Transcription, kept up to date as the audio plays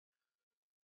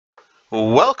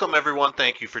Welcome everyone,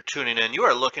 thank you for tuning in. You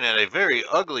are looking at a very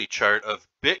ugly chart of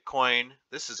Bitcoin.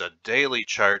 This is a daily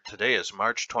chart. Today is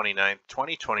March 29th,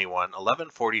 2021,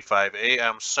 11:45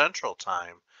 a.m. Central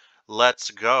Time. Let's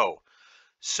go.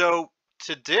 So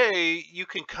today you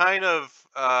can kind of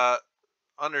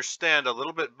understand a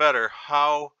little bit better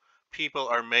how people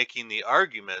are making the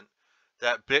argument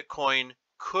that Bitcoin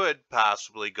could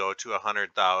possibly go to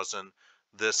 100,000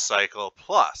 this cycle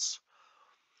plus.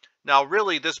 Now,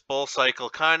 really, this bull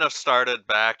cycle kind of started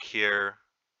back here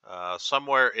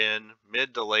somewhere in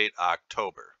mid to late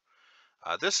October.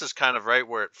 This is kind of right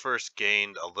where it first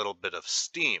gained a little bit of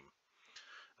steam.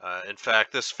 In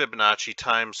fact, this Fibonacci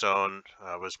time zone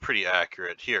was pretty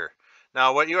accurate here.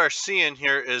 Now, what you are seeing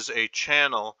here is a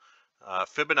channel,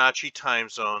 Fibonacci time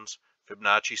zones,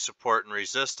 Fibonacci support and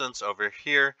resistance over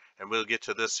here, and we'll get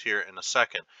to this here in a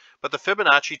second. But the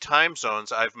Fibonacci time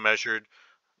zones I've measured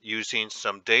using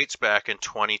some dates back in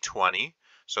 2020.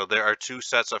 So there are two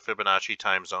sets of Fibonacci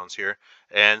time zones here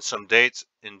and some dates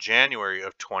in January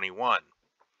of 21.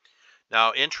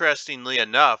 Now, interestingly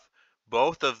enough,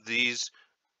 both of these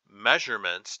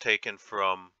measurements taken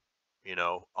from,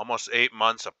 almost 8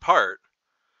 months apart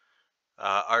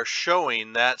are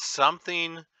showing that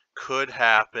something could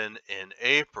happen in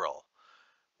April.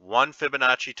 One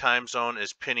Fibonacci time zone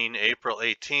is pinning April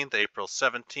 18th, April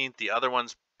 17th. The other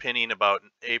one's pinning about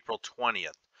April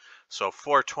 20th. So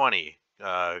 420,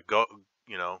 go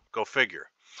figure.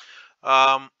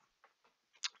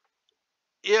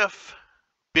 If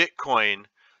Bitcoin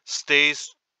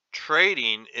stays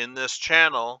trading in this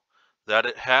channel that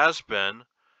it has been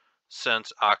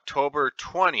since October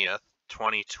 20th,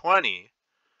 2020,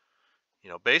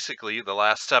 basically the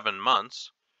last 7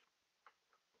 months,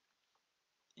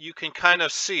 you can kind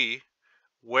of see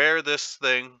where this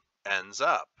thing ends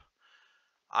up.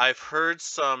 I've heard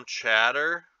some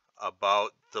chatter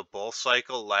about the bull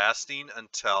cycle lasting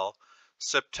until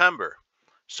September.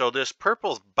 So this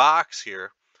purple box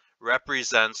here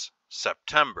represents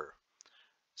September.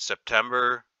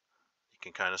 September, you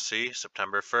can kind of see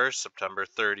September 1st, September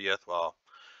 30th. Well,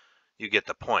 you get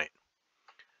the point.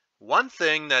 One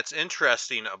thing that's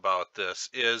interesting about this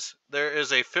is there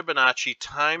is a Fibonacci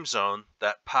time zone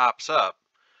that pops up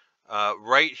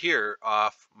right here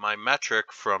off my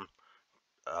metric from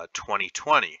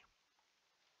 2020.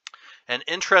 And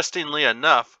interestingly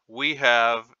enough, we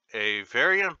have a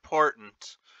very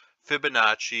important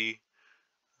Fibonacci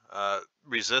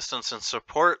resistance and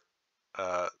support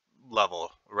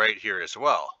level right here as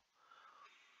well.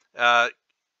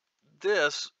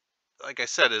 This, like I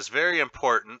said, is very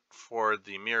important for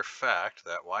the mere fact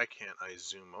that, why can't I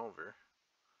zoom over?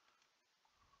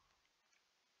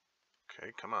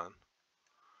 Okay, come on.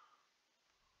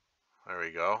 There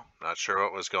we go. Not sure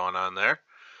what was going on there.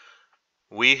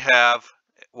 We have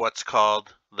what's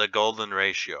called the golden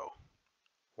ratio,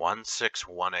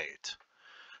 1618.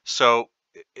 So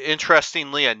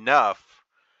interestingly enough,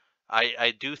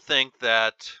 I do think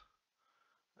that,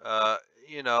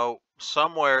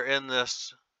 somewhere in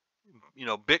this,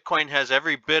 Bitcoin has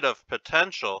every bit of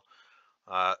potential,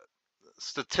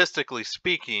 statistically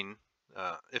speaking,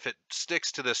 if it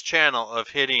sticks to this channel of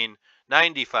hitting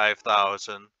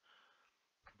 95,000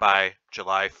 by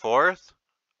July 4th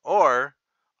or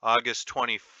August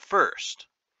 21st.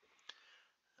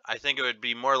 I think it would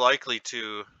be more likely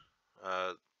to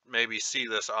maybe see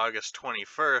this August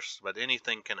 21st, but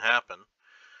anything can happen.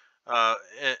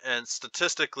 And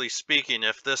statistically speaking,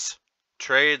 if this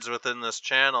trades within this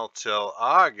channel till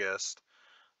August,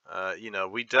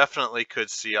 we definitely could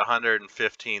see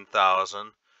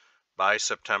 115,000 by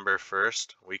September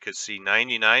 1st. We could see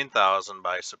 99,000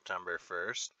 by September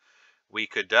 1st. We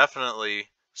could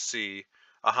definitely see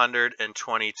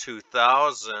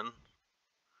 122,000.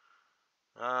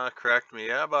 Correct me,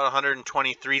 yeah, about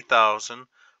 123,000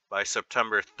 by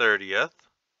September 30th.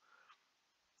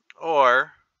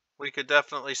 Or we could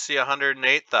definitely see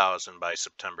 108,000 by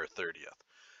September 30th.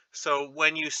 So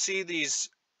when you see these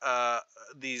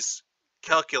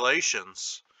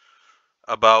calculations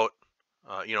about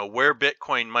where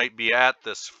Bitcoin might be at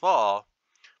this fall,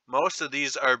 most of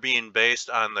these are being based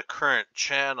on the current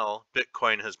channel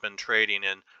Bitcoin has been trading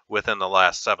in within the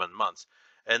last 7 months.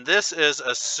 And this is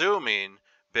assuming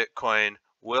Bitcoin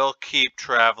will keep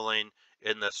traveling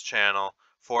in this channel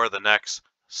for the next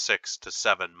 6 to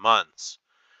 7 months.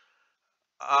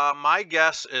 My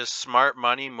guess is smart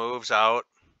money moves out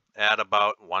at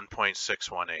about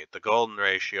 1.618, the golden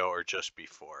ratio, or just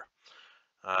before.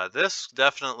 This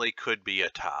definitely could be a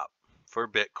top for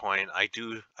Bitcoin. I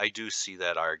do see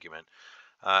that argument.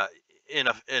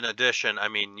 In addition, I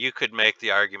mean, you could make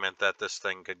the argument that this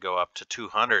thing could go up to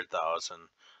 200,000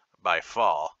 by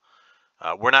fall.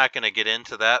 We're not going to get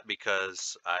into that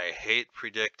because I hate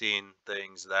predicting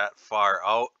things that far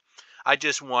out. I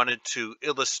just wanted to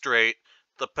illustrate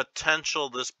the potential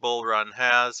this bull run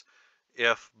has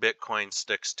if Bitcoin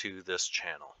sticks to this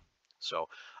channel. So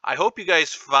I hope you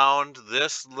guys found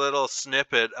this little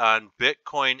snippet on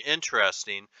Bitcoin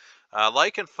interesting.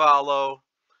 Like and follow.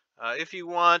 If you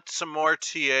want some more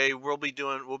TA, we'll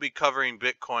be covering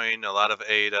Bitcoin, a lot of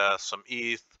ADA, some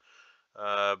ETH,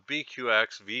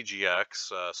 BQX,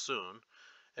 VGX soon,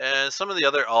 and some of the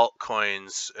other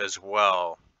altcoins as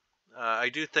well. I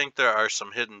do think there are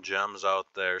some hidden gems out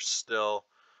there still,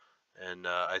 and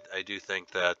I do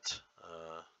think that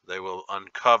they will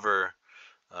uncover,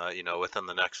 within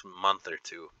the next month or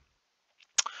two.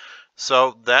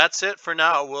 So that's it for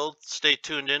now. We'll stay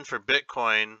tuned in for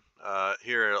Bitcoin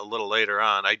here a little later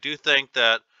on. I do think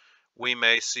that we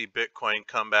may see Bitcoin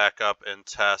come back up and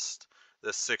test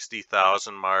the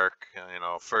 60,000 mark,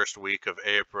 first week of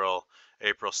April,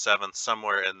 April 7th,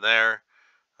 somewhere in there.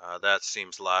 That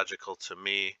seems logical to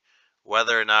me.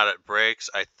 Whether or not it breaks,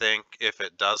 I think if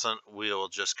it doesn't, we'll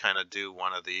just kind of do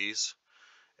one of these.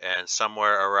 And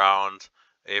somewhere around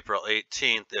April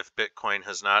 18th, if Bitcoin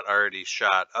has not already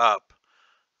shot up,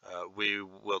 we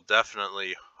will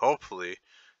definitely, hopefully,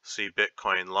 see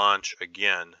Bitcoin launch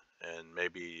again and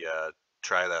maybe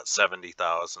try that $70,000,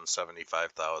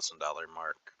 $75,000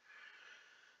 mark.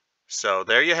 So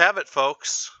there you have it,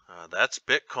 folks. That's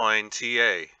Bitcoin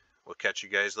TA. We'll catch you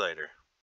guys later.